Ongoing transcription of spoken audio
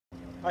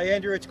Hi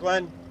Andrew, it's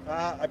Glenn.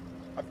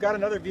 I've got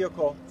another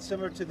vehicle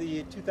similar to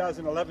the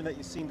 2011 that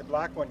you've seen, the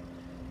black one.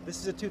 This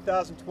is a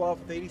 2012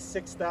 with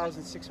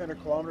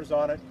 86,600 kilometers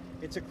on it.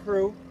 It's a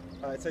crew.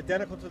 It's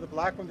identical to the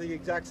black one, the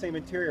exact same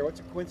interior. What's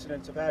a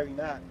coincidence of having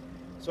that?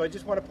 So I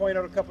just want to point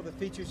out a couple of the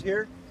features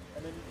here.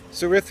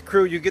 So with the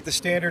crew, you get the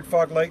standard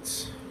fog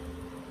lights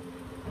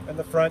in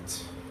the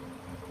front,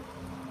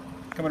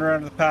 coming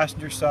around to the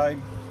passenger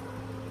side.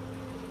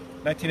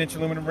 19-inch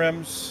aluminum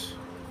rims.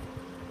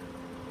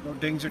 No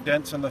dings or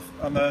dents on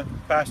the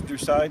passenger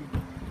side.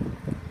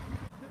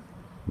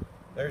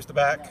 There's the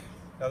back.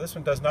 Now this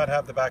one does not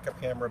have the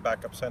backup camera,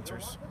 backup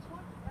sensors.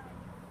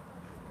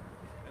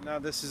 And now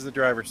this is the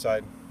driver's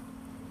side.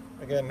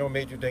 Again, no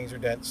major dings or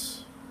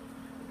dents.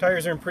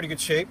 Tires are in pretty good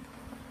shape.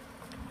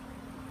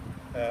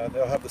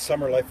 They'll have the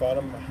summer life on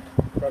them.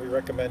 Probably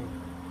recommend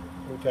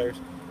new tires.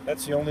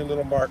 That's the only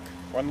little mark,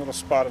 one little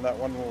spot on that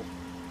one little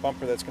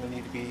bumper that's going to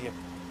need to be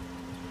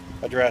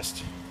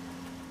addressed.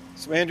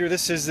 So Andrew,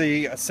 this is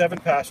the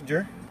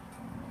 7-passenger,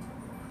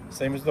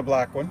 same as the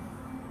black one.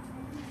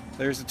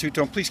 There's the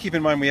two-tone. Please keep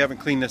in mind we haven't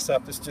cleaned this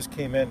up. This just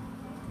came in.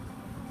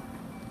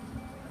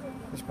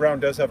 This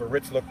brown does have a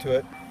rich look to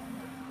it.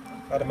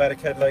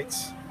 Automatic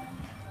headlights,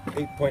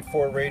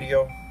 8.4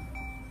 radio.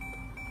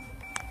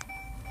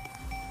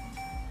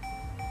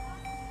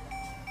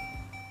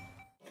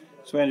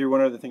 So Andrew, one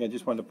other thing I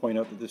just wanted to point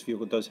out that this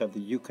vehicle does have the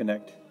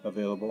Uconnect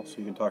available, so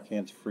you can talk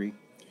hands-free.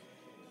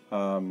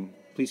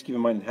 Please keep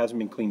in mind it hasn't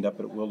been cleaned up,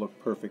 but it will look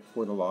perfect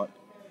for the lot.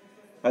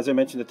 As I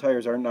mentioned, the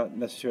tires are not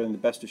necessarily in the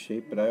best of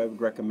shape, but I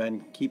would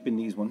recommend keeping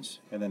these ones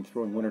and then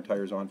throwing winter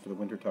tires on for the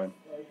winter time.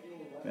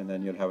 And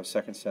then you'll have a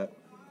second set